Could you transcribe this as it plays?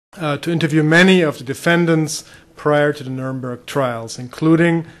to interview many of the defendants prior to the Nuremberg trials,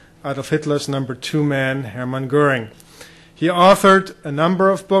 including Adolf Hitler's number 2 man, Hermann Göring. He authored a number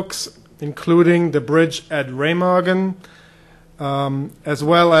of books, including The Bridge at Remagen, as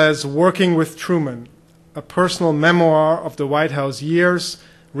well as Working with Truman, a personal memoir of the White House years,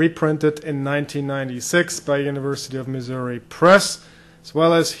 reprinted in 1996 by University of Missouri Press, as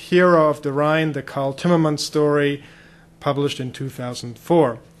well as Hero of the Rhine, the Carl Timmerman story, published in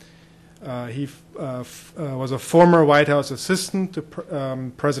 2004. He was a former White House assistant to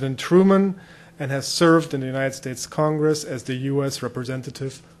President Truman and has served in the United States Congress as the U.S.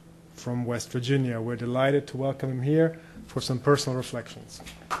 representative from West Virginia. We're delighted to welcome him here for some personal reflections.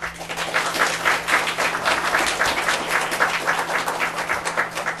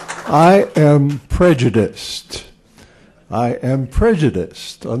 I am prejudiced. I am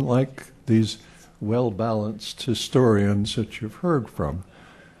prejudiced, unlike these well-balanced historians that you've heard from.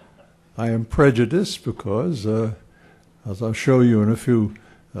 I am prejudiced because, as I'll show you in a few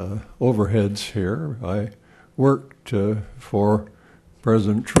overheads here, I worked for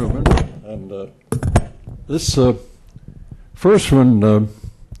President Truman, and this first one,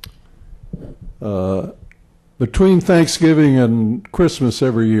 between Thanksgiving and Christmas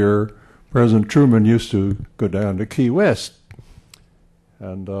every year, President Truman used to go down to Key West,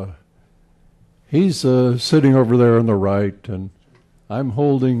 and he's sitting over there on the right, and I'm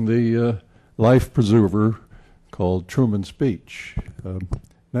holding the life preserver called Truman's Beach.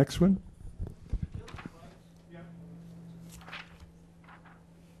 Next one.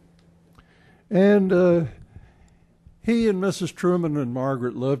 And he and Mrs. Truman and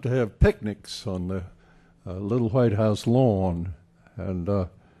Margaret loved to have picnics on the little White House lawn. And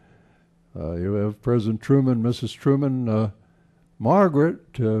you have President Truman, Mrs. Truman,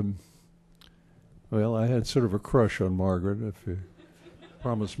 Margaret. Well, I had sort of a crush on Margaret, if you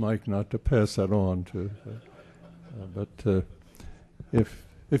promise Mike not to pass that on to. But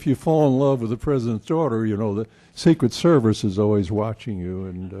if you fall in love with the president's daughter, you know the Secret Service is always watching you,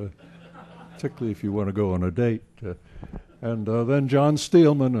 and particularly if you want to go on a date. And then John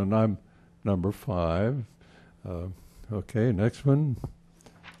Steelman, and I'm number 5. Okay, next one.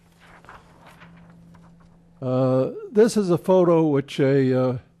 This is a photo which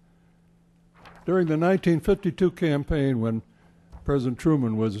during the 1952 campaign, when President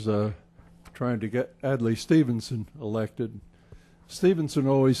Truman was trying to get Adlai Stevenson elected, Stevenson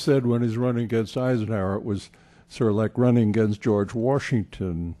always said when he's running against Eisenhower, it was sort of like running against George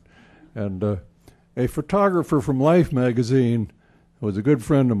Washington. And a photographer from Life magazine, who was a good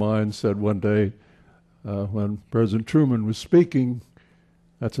friend of mine, said one day when President Truman was speaking,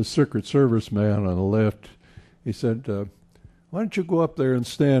 that's a Secret Service man on the left, he said, why don't you go up there and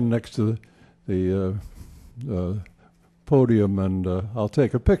stand next to the podium, and I'll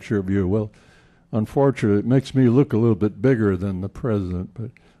take a picture of you. Well, unfortunately, it makes me look a little bit bigger than the president,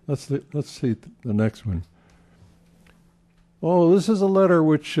 but let's see the next one. Oh, this is a letter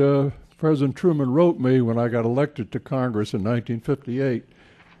which President Truman wrote me when I got elected to Congress in 1958.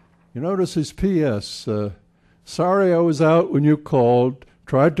 You notice his P.S. Sorry I was out when you called,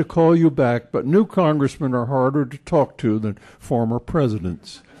 tried to call you back, but new congressmen are harder to talk to than former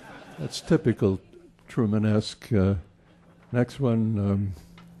presidents. That's typical Truman-esque. Next one.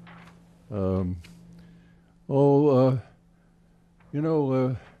 When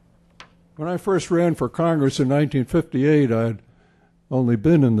I first ran for Congress in 1958, I'd only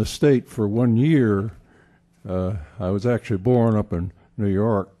been in the state for 1 year. I was actually born up in New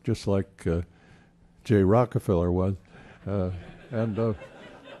York, just like J. Rockefeller was.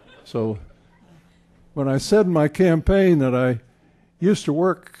 So when I said in my campaign that I used to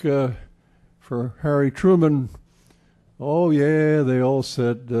work for Harry Truman, oh yeah, they all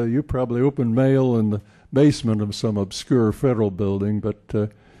said, you probably opened mail in the basement of some obscure federal building, but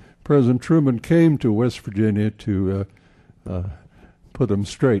President Truman came to West Virginia to put them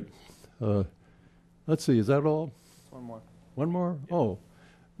straight. Let's see, is that all? One more. One more? Yeah. Oh.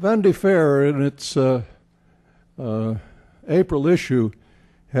 Vanity Fair, in its April issue,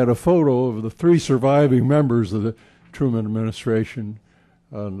 had a photo of the 3 surviving members of the Truman administration.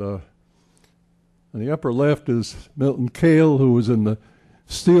 And on the upper left is Milton Cale, who was in the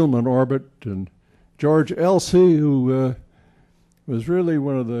Steelman orbit, and George Elsey, who was really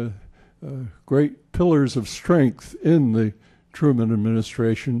one of the great pillars of strength in the Truman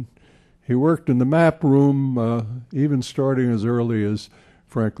administration. He worked in the map room, even starting as early as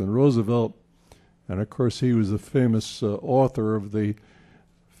Franklin Roosevelt. And of course, he was the famous author of the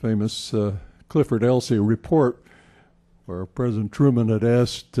famous Clifford Elsey report, where President Truman had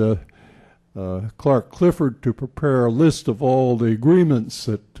asked Clark Clifford to prepare a list of all the agreements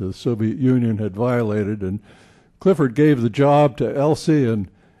that the Soviet Union had violated, and Clifford gave the job to Elsie, and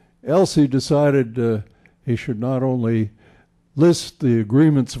Elsie decided he should not only list the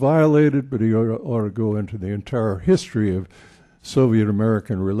agreements violated, but he ought to go into the entire history of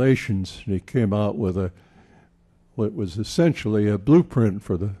Soviet-American relations. And he came out with what was essentially a blueprint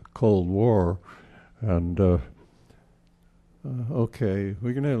for the Cold War. And okay,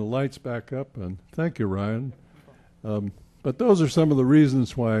 we can have the lights back up, and thank you, Ryan. But those are some of the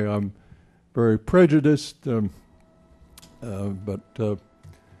reasons why I'm very prejudiced. But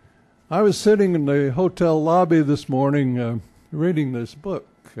I was sitting in the hotel lobby this morning reading this book,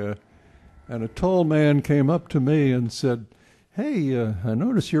 and a tall man came up to me and said, "Hey, I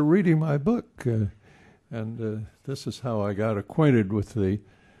notice you're reading my book." And this is how I got acquainted with the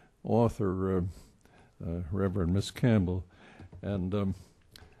author, Reverend Miscamble. And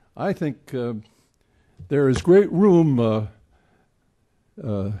I think there is great room,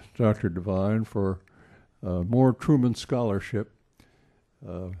 Dr. Devine, for more Truman scholarship,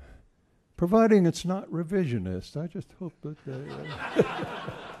 providing it's not revisionist. I just hope that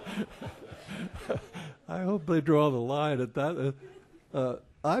I hope they draw the line at that.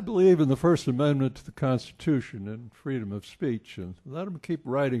 I believe in the First Amendment to the Constitution and freedom of speech, and let them keep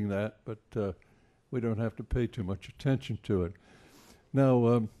writing that, but we don't have to pay too much attention to it.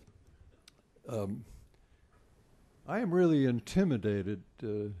 Now, I am really intimidated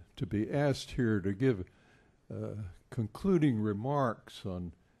to be asked here to give concluding remarks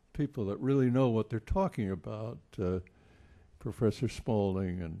on people that really know what they're talking about, Professor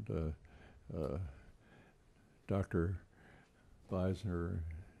Spaulding and Dr. Beisner,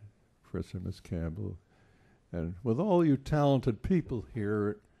 Professor Miscamble. And with all you talented people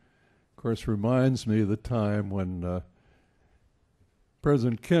here, it, of course, reminds me of the time when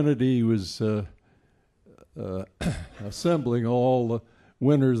President Kennedy was assembling all the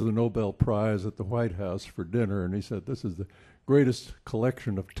winners of the Nobel Prize at the White House for dinner, and he said, "This is the greatest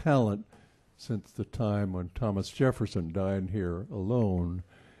collection of talent since the time when Thomas Jefferson dined here alone."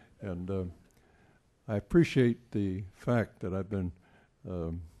 And I appreciate the fact that I've been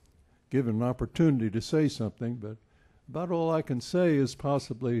given an opportunity to say something, but about all I can say is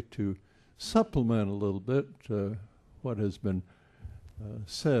possibly to supplement a little bit what has been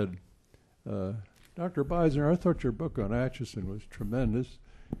said. Dr. Beisner, I thought your book on Acheson was tremendous,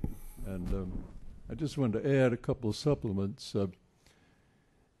 and I just wanted to add a couple of supplements.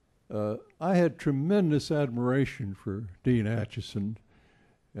 I had tremendous admiration for Dean Acheson,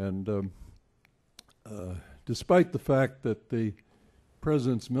 and despite the fact that the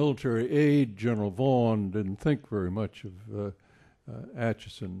President's military aide, General Vaughan, didn't think very much of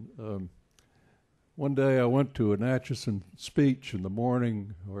Acheson. One day I went to an Acheson speech in the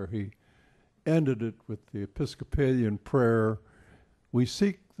morning where he ended it with the Episcopalian prayer, "We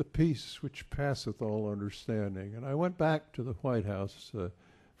seek the peace which passeth all understanding." And I went back to the White House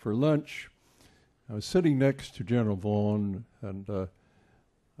for lunch. I was sitting next to General Vaughan, and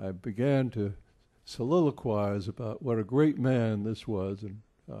I began to soliloquize about what a great man this was, and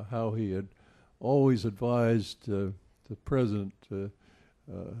how he had always advised the President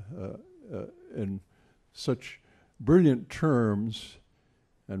in such brilliant terms.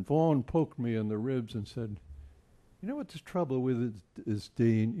 And Vaughan poked me in the ribs and said, "You know what the trouble with it is,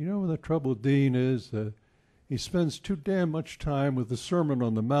 Dean? You know what the trouble with Dean is? He spends too damn much time with the Sermon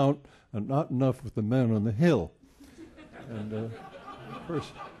on the Mount and not enough with the men on the hill." And of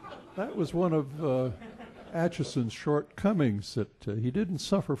course, that was one of Acheson's shortcomings, that he didn't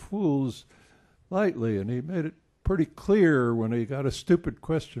suffer fools lightly, and he made it pretty clear when he got a stupid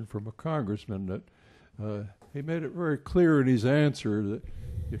question from a congressman that he made it very clear in his answer that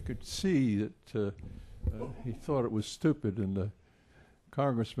you could see that he thought it was stupid, and the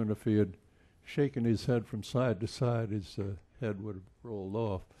congressman, if he had shaken his head from side to side, his head would have rolled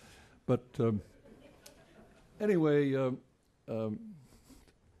off. But anyway,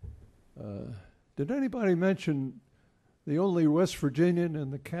 did anybody mention the only West Virginian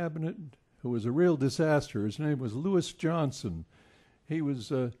in the cabinet who was a real disaster? His name was Lewis Johnson. He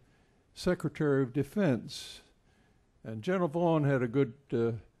was Secretary of Defense. And General Vaughan had a good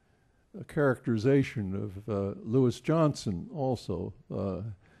characterization of Lewis Johnson also.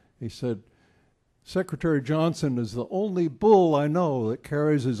 He said, "Secretary Johnson is the only bull I know that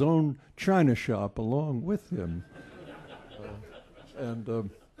carries his own china shop along with him."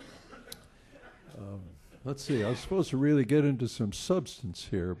 Let's see, I was supposed to really get into some substance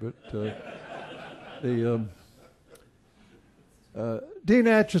here, but Dean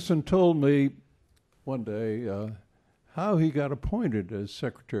Acheson told me one day how he got appointed as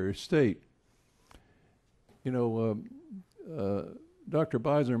Secretary of State. You know, Dr.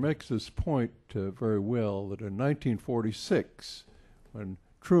 Beisner makes this point very well, that in 1946, when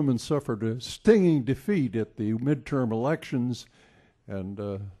Truman suffered a stinging defeat at the midterm elections, and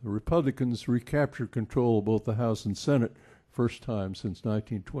the Republicans recaptured control of both the House and Senate, first time since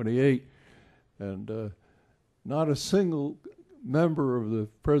 1928, and not a single member of the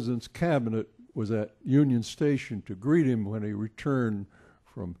president's cabinet was at Union Station to greet him when he returned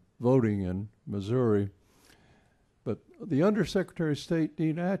from voting in Missouri. But the Undersecretary of State,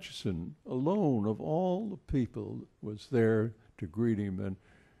 Dean Acheson, alone of all the people, was there to greet him, and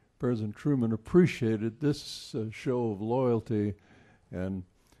President Truman appreciated this show of loyalty. And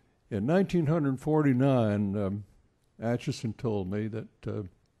in 1949, Acheson told me that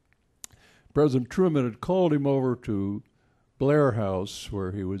President Truman had called him over to Blair House,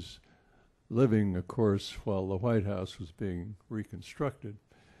 where he was living, of course, while the White House was being reconstructed.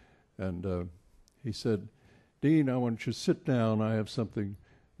 And he said, "Dean, I want you to sit down. I have something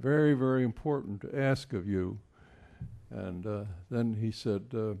very, very important to ask of you." And then he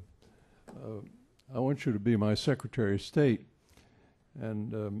said, "I want you to be my Secretary of State."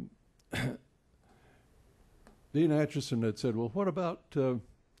 And Dean Acheson had said, "Well, what about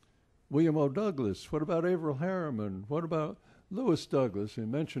William O. Douglas? What about Averell Harriman? What about Lewis Douglas?" He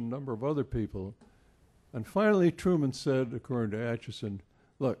mentioned a number of other people. And finally, Truman said, according to Acheson,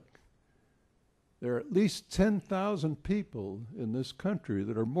 "Look, there are at least 10,000 people in this country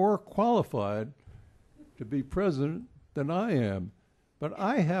that are more qualified to be president than I am. But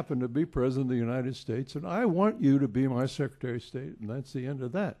I happen to be president of the United States, and I want you to be my Secretary of State," and that's the end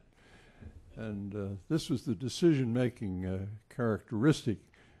of that. And this was the decision-making characteristic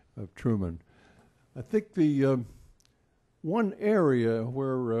of Truman. I think the one area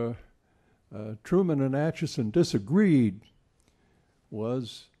where Truman and Acheson disagreed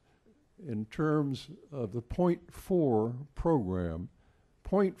was in terms of the .4 program.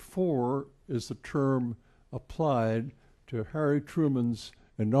 .4 is the term applied to Harry Truman's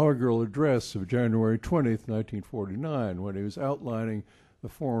inaugural address of January 20th, 1949, when he was outlining the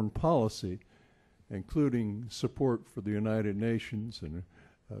foreign policy, including support for the United Nations and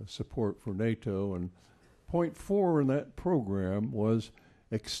support for NATO. And .4 in that program was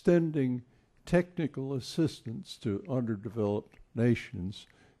extending technical assistance to underdeveloped nations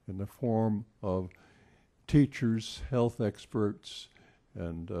in the form of teachers, health experts,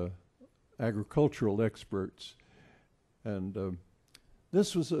 and agricultural experts. And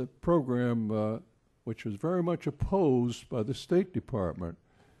this was a program which was very much opposed by the State Department.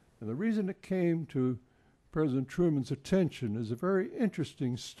 And the reason it came to President Truman's attention is a very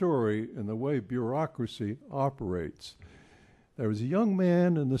interesting story in the way bureaucracy operates. There was a young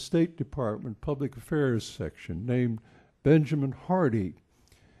man in the State Department Public Affairs section named Benjamin Hardy.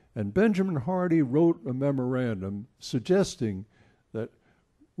 And Benjamin Hardy wrote a memorandum suggesting that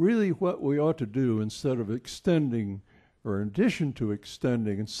really what we ought to do, instead of extending, or in addition to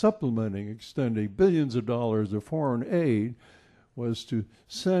extending and supplementing extending billions of dollars of foreign aid, was to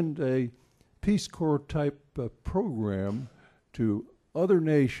send a Peace Corps type program to other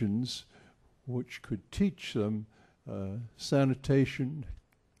nations which could teach them sanitation,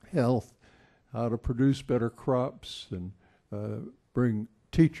 health, how to produce better crops, and bring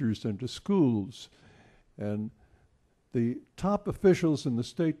teachers into schools. And the top officials in the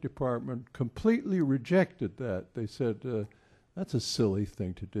State Department completely rejected that. They said, that's a silly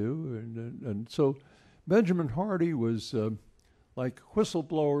thing to do. And so Benjamin Hardy was like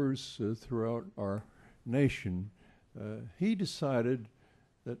whistleblowers throughout our nation. He decided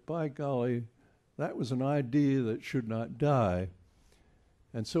that, by golly, that was an idea that should not die.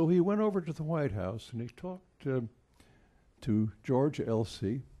 And so he went over to the White House and he talked to George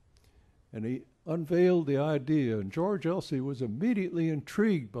Elsey, and he unveiled the idea. And George Elsey was immediately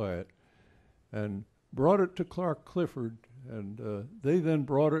intrigued by it and brought it to Clark Clifford, and they then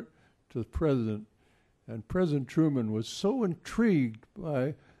brought it to the president. And President Truman was so intrigued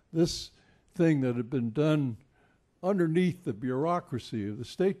by this thing that had been done underneath the bureaucracy of the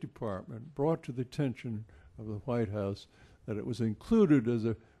State Department, brought to the attention of the White House, that it was included as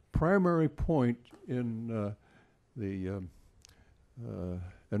a primary point in the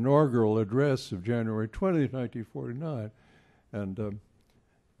inaugural address of January 20th, 1949. And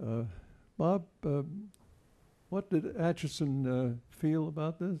Bob, what did Acheson feel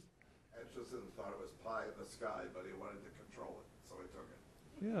about this? Acheson thought it was pie in the sky, but he wanted to control it, so he took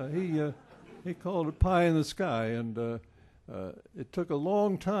it. Yeah, he called it pie in the sky, and it took a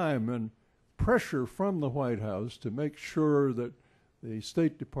long time and pressure from the White House to make sure that the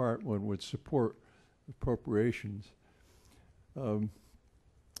State Department would support appropriations.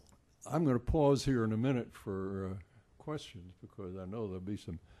 I'm going to pause here in a minute for questions, because I know there'll be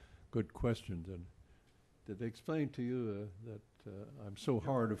some good questions. And did they explain to you that I'm so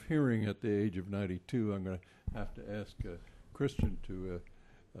hard of hearing at the age of 92, I'm going to have to ask Christian to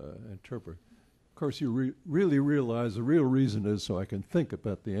interpret. Of course, you really realize the real reason is so I can think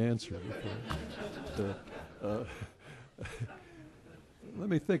about the answer. Let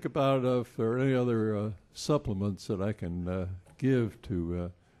me think about if there are any other supplements that I can give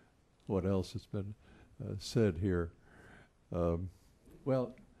to what else has been said here.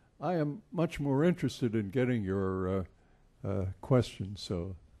 Well, I am much more interested in getting your questions,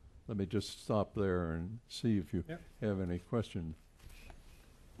 so let me just stop there and see if you have any questions.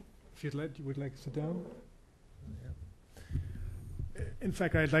 If you would like to sit down. In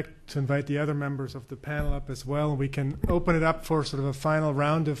fact, I'd like to invite the other members of the panel up as well. We can open it up for sort of a final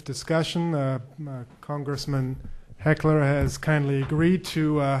round of discussion. Congressman Heckler has kindly agreed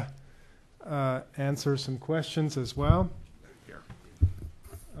to answer some questions as well.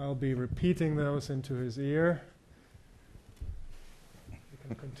 I'll be repeating those into his ear. We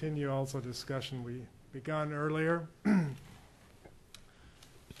can continue also discussion we began earlier.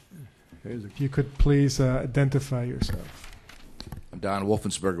 If you could please identify yourself. I'm Don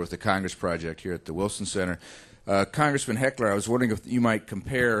Wolfensberger with the Congress Project here at the Wilson Center. Congressman Heckler, I was wondering if you might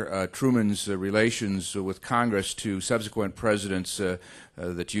compare Truman's relations with Congress to subsequent presidents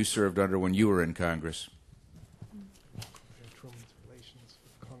that you served under when you were in Congress. Truman's relations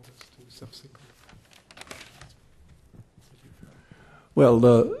with Congress to subsequent. Well,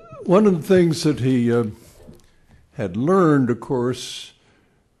 one of the things that he had learned, of course,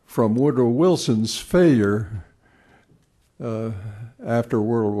 from Woodrow Wilson's failure after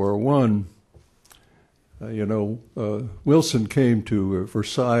World War I, Wilson came to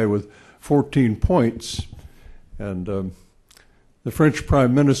Versailles with 14 points, and the French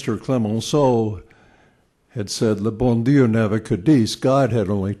Prime Minister Clemenceau had said, "Le bon Dieu n'avait que 10," God had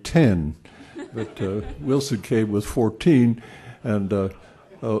only 10, but Wilson came with 14, and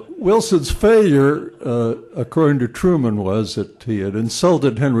Wilson's failure, according to Truman, was that he had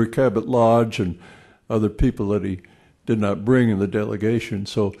insulted Henry Cabot Lodge and other people that he did not bring in the delegation.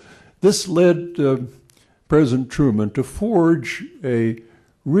 So this led President Truman to forge a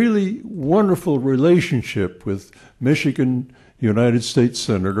really wonderful relationship with Michigan United States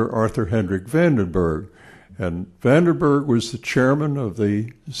Senator Arthur Hendrick Vandenberg. And Vandenberg was the chairman of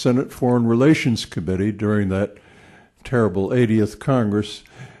the Senate Foreign Relations Committee during that terrible 80th Congress.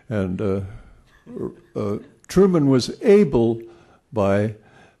 And Truman was able, by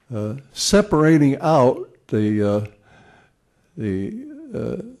separating out the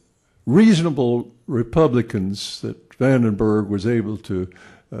reasonable Republicans that Vandenberg was able to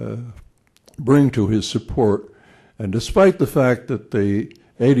bring to his support, and despite the fact that the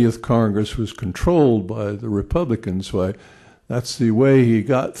 80th Congress was controlled by the Republicans, why, that's the way he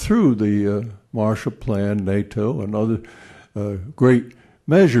got through the Marshall Plan, NATO, and other great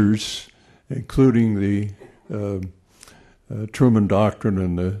measures, including the Truman Doctrine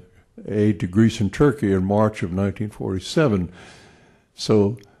and the aid to Greece and Turkey in March of 1947.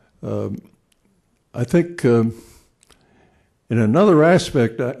 So I think in another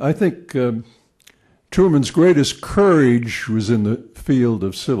aspect, I think Truman's greatest courage was in the field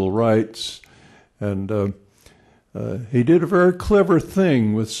of civil rights, and he did a very clever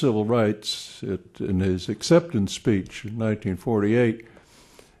thing with civil rights in his acceptance speech in 1948.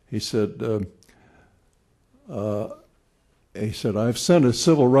 He said, I've sent a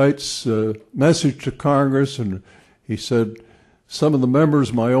civil rights message to Congress, and he said, some of the members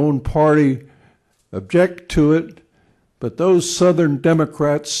of my own party object to it, but those Southern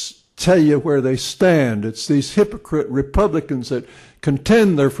Democrats tell you where they stand. It's these hypocrite Republicans that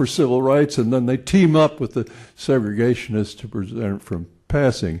contend they're for civil rights, and then they team up with the segregationists to prevent it from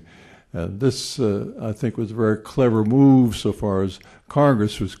passing. And this, I think, was a very clever move so far as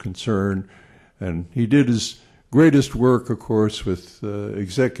Congress was concerned. And he did his greatest work, of course, with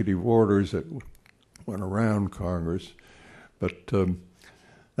executive orders that went around Congress. But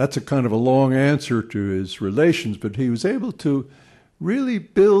that's a kind of a long answer to his relations, but he was able to really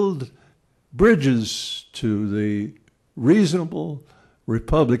build bridges to the reasonable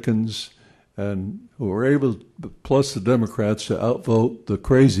Republicans, and who were able, plus the Democrats, to outvote the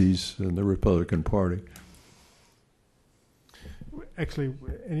crazies in the Republican Party. Actually,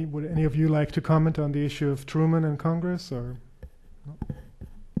 would any of you like to comment on the issue of Truman and Congress, or no?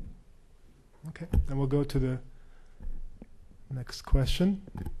 Okay, then we'll go to the next question.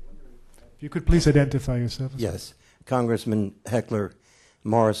 If you could please identify yourself. Yes, Congressman Heckler,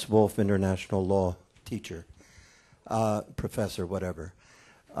 Morris Wolf International Law teacher, professor, whatever.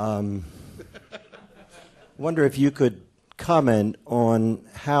 Wonder if you could comment on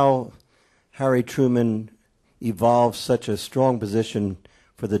how Harry Truman evolved such a strong position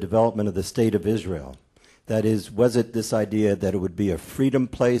for the development of the State of Israel. That is, was it this idea that it would be a freedom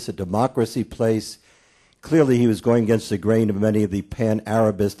place, a democracy place? Clearly he was going against the grain of many of the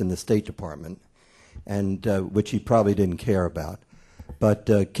pan-Arabists in the State Department, and which he probably didn't care about. But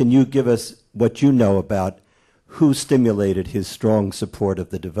can you give us what you know about who stimulated his strong support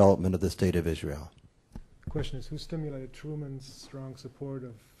of the development of the State of Israel? The question is, who stimulated Truman's strong support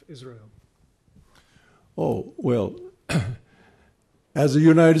of Israel? Oh, well, as a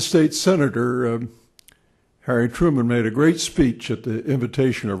United States Senator, Harry Truman made a great speech at the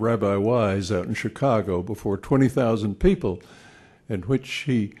invitation of Rabbi Wise out in Chicago before 20,000 people, in which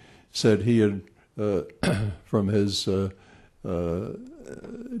he said he had, from his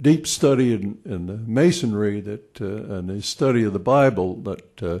deep study in the Masonry and his study of the Bible,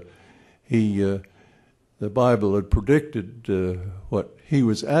 that the Bible had predicted what he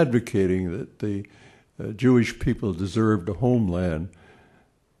was advocating, that the Jewish people deserved a homeland.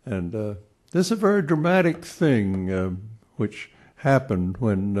 And this is a very dramatic thing which happened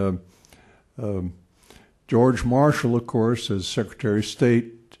when George Marshall, of course, as Secretary of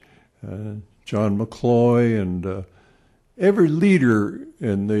State, John McCloy, and every leader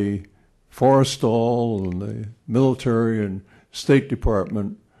in the Forrestal and the military and State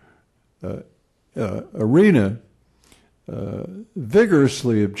Department arena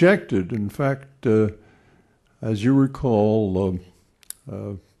vigorously objected. In fact, as you recall,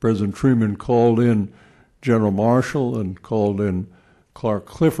 President Truman called in General Marshall and called in Clark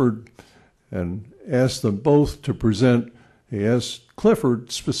Clifford and asked them both to present. He asked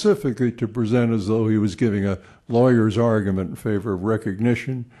Clifford specifically to present as though he was giving a lawyer's argument in favor of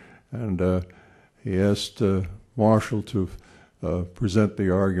recognition, and he asked Marshall to present the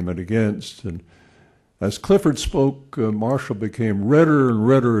argument against. And as Clifford spoke, Marshall became redder and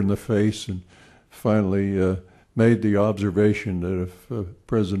redder in the face, and finally made the observation that if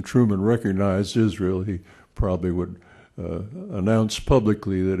President Truman recognized Israel, he probably would announce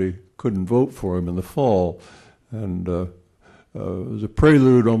publicly that he couldn't vote for him in the fall. And it was a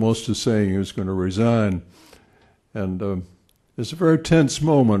prelude almost to saying he was going to resign. And it's a very tense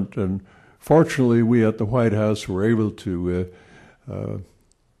moment, and fortunately we at the White House were able to,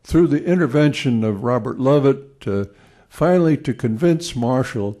 through the intervention of Robert Lovett, finally to convince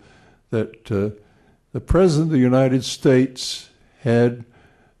Marshall that the President of the United States had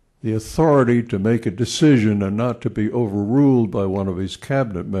the authority to make a decision and not to be overruled by one of his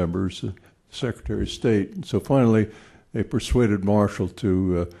cabinet members, the Secretary of State. And so finally they persuaded Marshall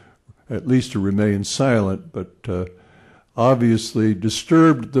to at least to remain silent, but obviously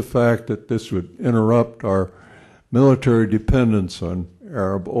disturbed the fact that this would interrupt our military dependence on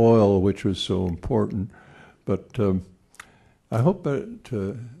Arab oil, which was so important. But I hope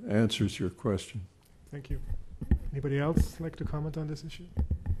that answers your question. Thank you. Anybody else like to comment on this issue?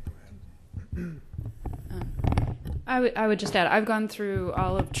 I would just add, I've gone through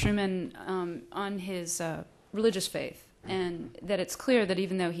all of Truman on his religious faith, and that it's clear that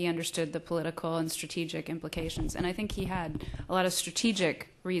even though he understood the political and strategic implications, and I think he had a lot of strategic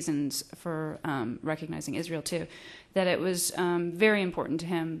reasons for recognizing Israel too, that it was very important to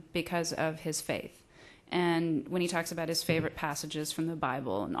him because of his faith. And when he talks about his favorite passages from the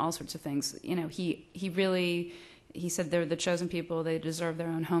Bible and all sorts of things, you know, he said they're the chosen people, they deserve their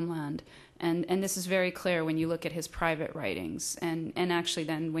own homeland. And this is very clear when you look at his private writings, and actually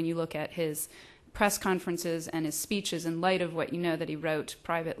then when you look at his press conferences and his speeches in light of what you know that he wrote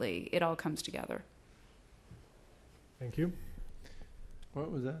privately, it all comes together. Thank you.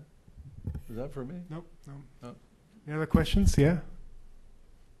 What was that? Was that for me? No. Any other questions? Yeah?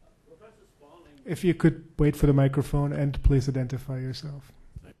 If you could wait for the microphone and please identify yourself.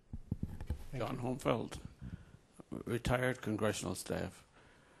 John Holmfeld, retired congressional staff.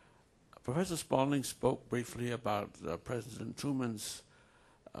 Professor Spaulding spoke briefly about President Truman's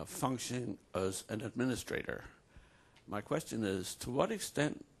functioning as an administrator. My question is, to what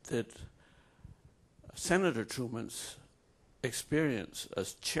extent did Senator Truman's experience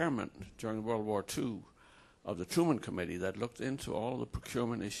as chairman during World War II of the Truman Committee that looked into all the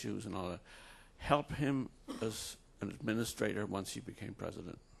procurement issues and all that help him as an administrator once he became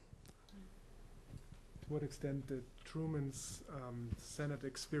president? To what extent did Truman's Senate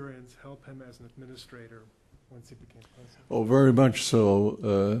experience help him as an administrator once he became president? Oh, very much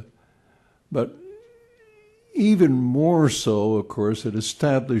so. But even more so, of course, it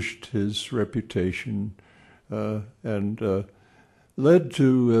established his reputation and led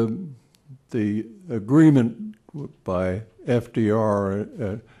to the agreement by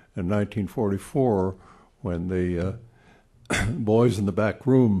FDR in 1944 when the boys in the back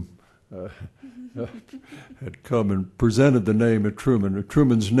room had come and presented the name of Truman.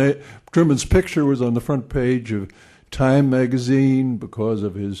 Truman's picture was on the front page of Time magazine because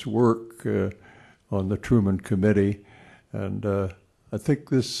of his work on the Truman Committee, and I think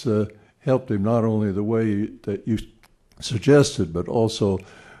this helped him not only the way that you suggested, but also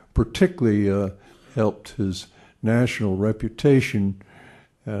particularly helped his national reputation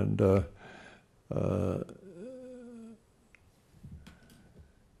and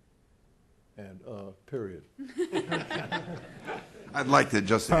period. I'd like to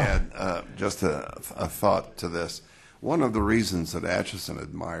just add just a thought to this. One of the reasons that Acheson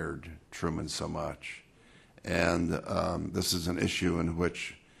admired Truman so much, and this is an issue in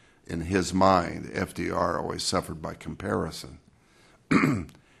which, in his mind, FDR always suffered by comparison,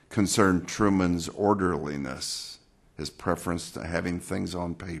 concerned Truman's orderliness, his preference to having things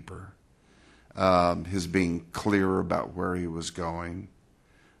on paper, his being clear about where he was going,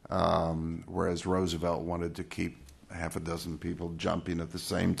 whereas Roosevelt wanted to keep half a dozen people jumping at the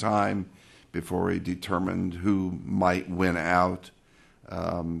same time before he determined who might win out.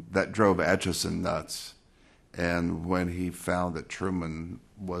 That drove Acheson nuts. And when he found that Truman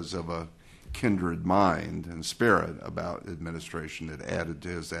was of a kindred mind and spirit about administration, it added to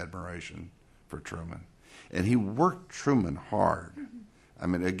his admiration for Truman. And he worked Truman hard. I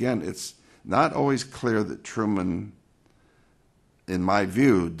mean, again, it's not always clear that Truman, in my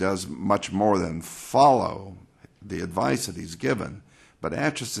view, does much more than follow the advice that he's given. But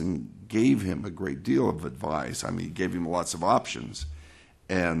Acheson gave him a great deal of advice. I mean, he gave him lots of options.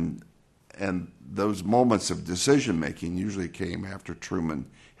 And those moments of decision-making usually came after Truman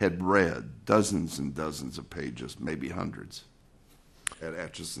had read dozens and dozens of pages, maybe hundreds, at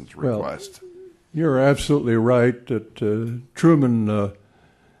Acheson's request. Well, you're absolutely right that Truman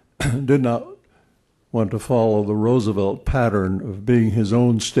did not want to follow the Roosevelt pattern of being his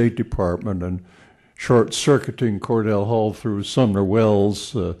own State Department and short-circuiting Cordell Hull through Sumner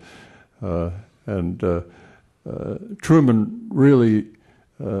Wells. Truman really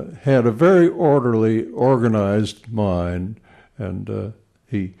had a very orderly, organized mind, and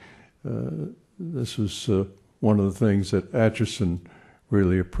this was one of the things that Acheson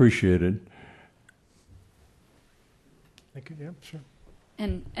really appreciated. Thank you. Yeah, sure.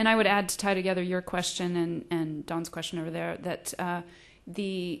 And I would add, to tie together your question and Don's question over there, that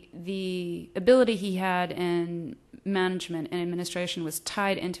the ability he had in management and administration was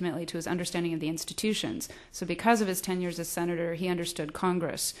tied intimately to his understanding of the institutions. So because of his 10 years as senator, he understood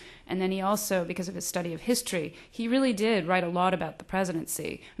Congress. And then he also, because of his study of history, he really did write a lot about the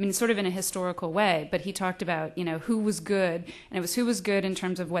presidency. I mean, sort of in a historical way, but he talked about, who was good, and it was who was good in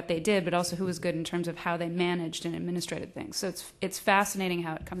terms of what they did, but also who was good in terms of how they managed and administrated things. So it's fascinating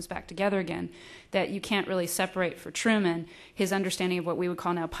how it comes back together again, that you can't really separate for Truman his understanding of what we would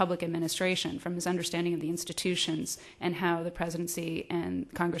call now public administration from his understanding of the institutions and how the presidency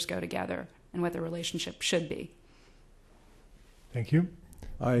and Congress go together and what the relationship should be. Thank you.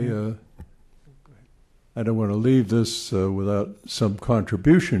 I don't want to leave this without some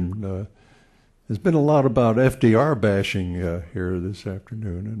contribution. There's been a lot about FDR bashing here this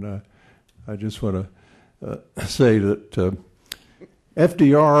afternoon, and I just want to say that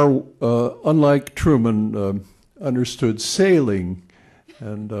FDR, unlike Truman, understood sailing,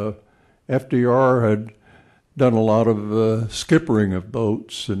 and FDR had done a lot of skippering of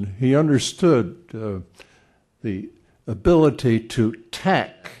boats, and he understood the ability to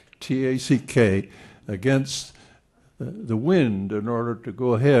tack, T-A-C-K, against the wind in order to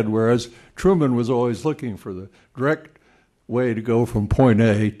go ahead, whereas Truman was always looking for the direct way to go from point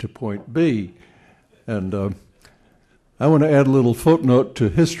A to point B. And I want to add a little footnote to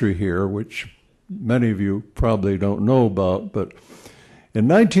history here, which many of you probably don't know about, but in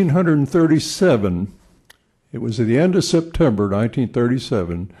 1937, it was at the end of September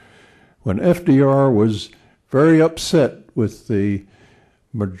 1937, when FDR was very upset with the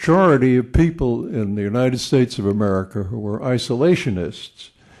majority of people in the United States of America who were isolationists.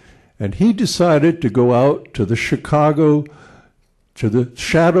 And he decided to go out to the shadow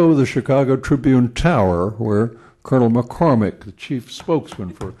of the Chicago Tribune Tower, where Colonel McCormick, the chief spokesman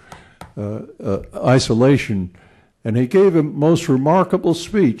for isolation, and he gave a most remarkable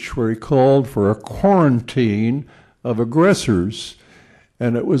speech where he called for a quarantine of aggressors.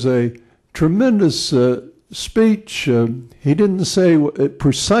 And it was a tremendous speech. He didn't say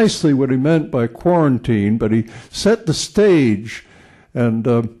precisely what he meant by quarantine, but he set the stage. And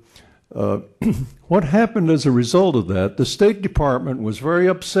what happened as a result of that, the State Department was very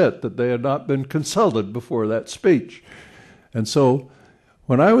upset that they had not been consulted before that speech. And so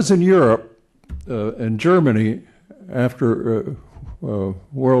when I was in Europe, in Germany, after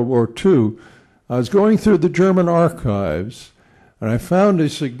World War II, I was going through the German archives, and I found a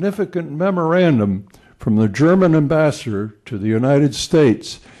significant memorandum from the German ambassador to the United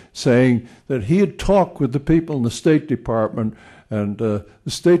States saying that he had talked with the people in the State Department, and the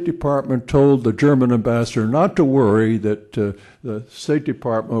State Department told the German ambassador not to worry, that the State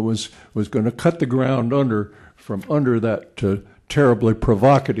Department was going to cut the ground from under that terribly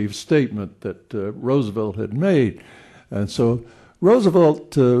provocative statement that Roosevelt had made. And so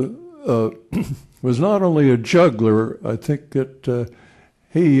Roosevelt was not only a juggler, I think that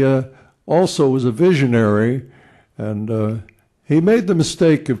he also was a visionary, and he made the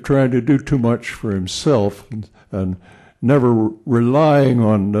mistake of trying to do too much for himself and never relying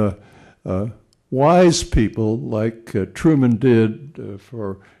on wise people like Truman did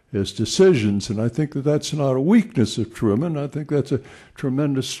for his decisions. And I think that that's not a weakness of Truman. I think that's a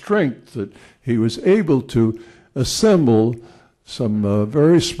tremendous strength, that he was able to assemble some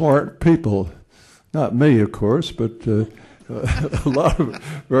very smart people. Not me, of course, but a lot of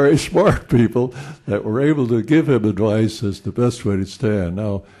very smart people that were able to give him advice as the best way to stand.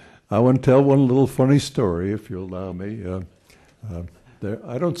 Now, I want to tell one little funny story, if you'll allow me.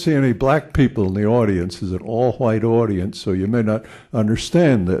 I don't see any black people in the audience. It's an all-white audience, so you may not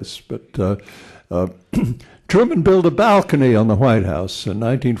understand this. But Truman built a balcony on the White House in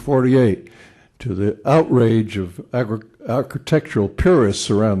 1948 to the outrage of architectural purists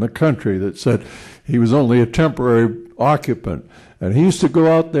around the country that said he was only a temporary occupant. And he used to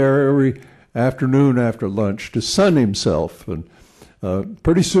go out there every afternoon after lunch to sun himself. And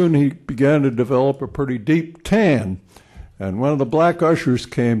pretty soon he began to develop a pretty deep tan. And one of the black ushers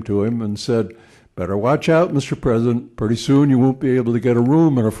came to him and said, "Better watch out, Mr. President. Pretty soon you won't be able to get a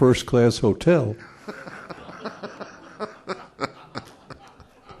room in a first-class hotel."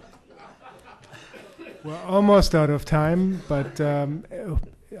 We're almost out of time, but are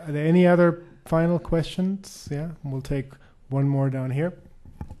there any other final questions? Yeah, we'll take one more down here.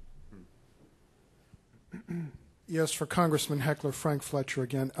 Yes, for Congressman Heckler, Frank Fletcher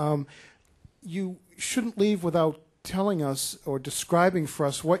again. You shouldn't leave without telling us or describing for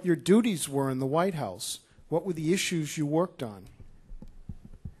us what your duties were in the White House. What were the issues you worked on?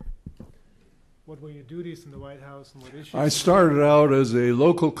 What were your duties in the White House and what issues? I started out as a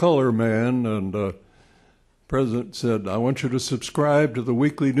local color man, and the President said, "I want you to subscribe to the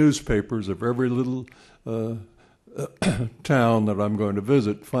weekly newspapers of every little town that I'm going to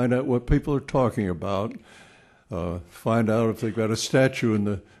visit. Find out what people are talking about. Find out if they've got a statue in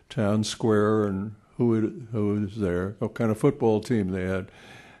the town square and who is there, what kind of football team they had."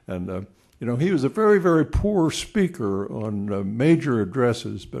 And, he was a very, very poor speaker on major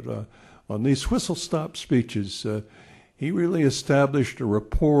addresses, but on these whistle-stop speeches, he really established a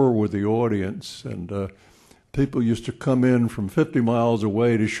rapport with the audience, and people used to come in from 50 miles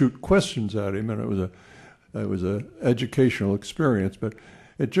away to shoot questions at him, and it was a educational experience. But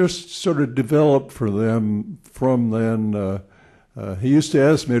it just sort of developed for them from then. He used to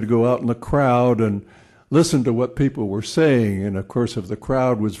ask me to go out in the crowd and listen to what people were saying, and of course, if the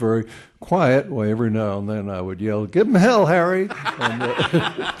crowd was very quiet, well, every now and then I would yell, "Give him hell, Harry!" And,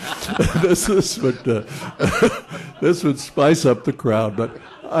 this would spice up the crowd. But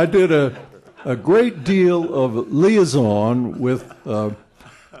I did a great deal of liaison with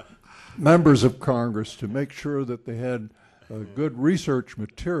members of Congress to make sure that they had good research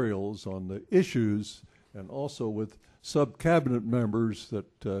materials on the issues, and also with sub-cabinet members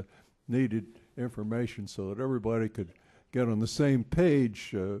that needed information so that everybody could get on the same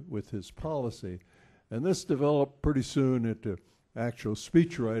page with his policy. And this developed pretty soon into actual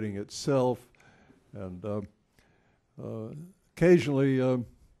speech writing itself. And occasionally,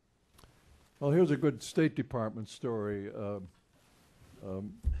 well, here's a good State Department story.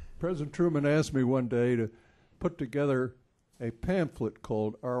 President Truman asked me one day to put together a pamphlet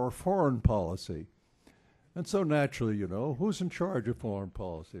called Our Foreign Policy. And so naturally, who's in charge of foreign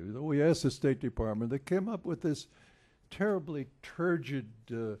policy? We asked the State Department. They came up with this terribly turgid,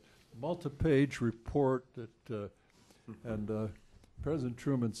 multi-page report that, and President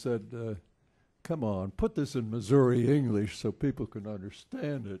Truman said, "Come on, put this in Missouri English so people can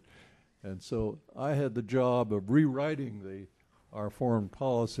understand it." And so I had the job of rewriting our foreign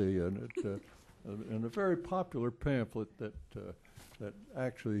policy, and a very popular pamphlet that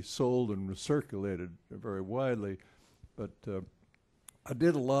actually sold and was circulated very widely. But I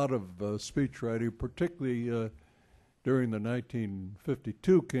did a lot of speech writing, particularly during the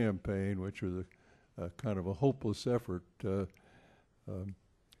 1952 campaign, which was a kind of a hopeless effort. There's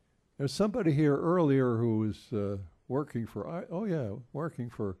somebody here earlier who was working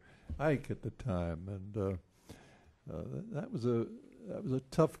for Ike at the time, and that was a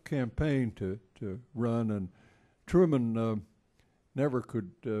tough campaign to run, and Truman never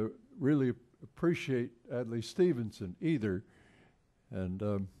could really appreciate Adlai Stevenson either, and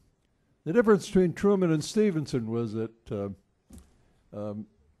the difference between Truman and Stevenson was that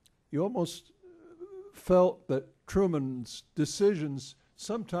you almost felt that Truman's decisions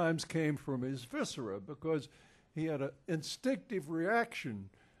sometimes came from his viscera, because he had an instinctive reaction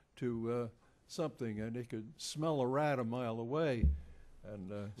to something, and he could smell a rat a mile away.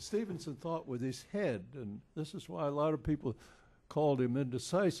 And Stevenson thought with his head, and this is why a lot of people called him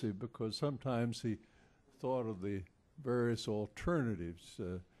indecisive, because sometimes he thought of the various alternatives.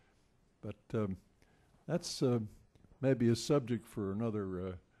 But that's maybe a subject for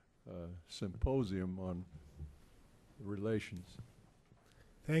another symposium on relations.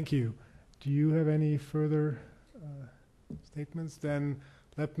 Thank you. Do you have any further statements? Then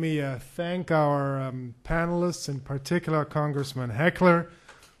let me thank our panelists, in particular Congressman Heckler,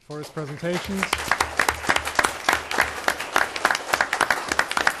 for his presentations.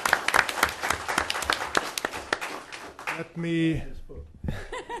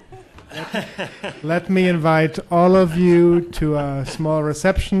 Let me invite all of you to a small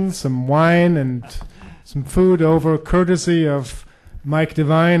reception, some wine and some food over courtesy of Mike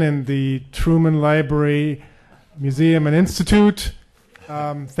Devine and the Truman Library Museum and Institute.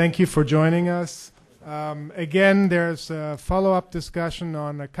 Thank you for joining us. Again, there's a follow-up discussion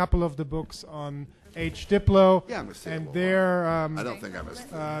on a couple of the books on H. Diplo. Yeah, I'm gonna say and there, I don't think I missed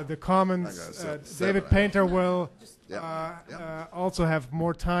the comments. David Painter will also have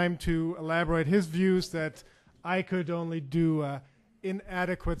more time to elaborate his views that I could only do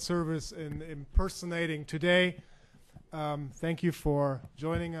inadequate service in impersonating today. Thank you for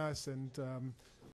joining us, and